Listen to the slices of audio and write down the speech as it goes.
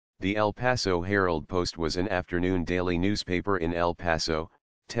The El Paso Herald-Post was an afternoon daily newspaper in El Paso,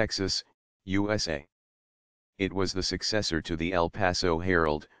 Texas, USA. It was the successor to the El Paso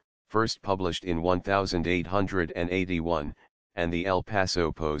Herald, first published in 1881, and the El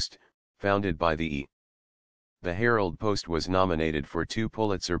Paso Post, founded by the E. The Herald-Post was nominated for 2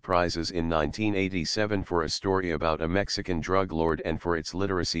 Pulitzer Prizes in 1987 for a story about a Mexican drug lord and for its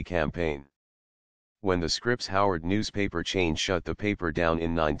literacy campaign. When the Scripps-Howard newspaper chain shut the paper down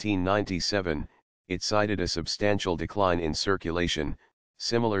in 1997, it cited a substantial decline in circulation,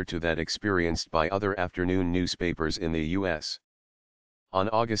 similar to that experienced by other afternoon newspapers in the U.S. On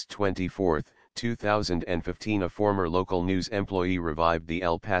August 24, 2015, a former local news employee revived the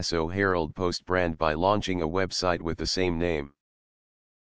El Paso Herald-Post brand by launching a website with the same name.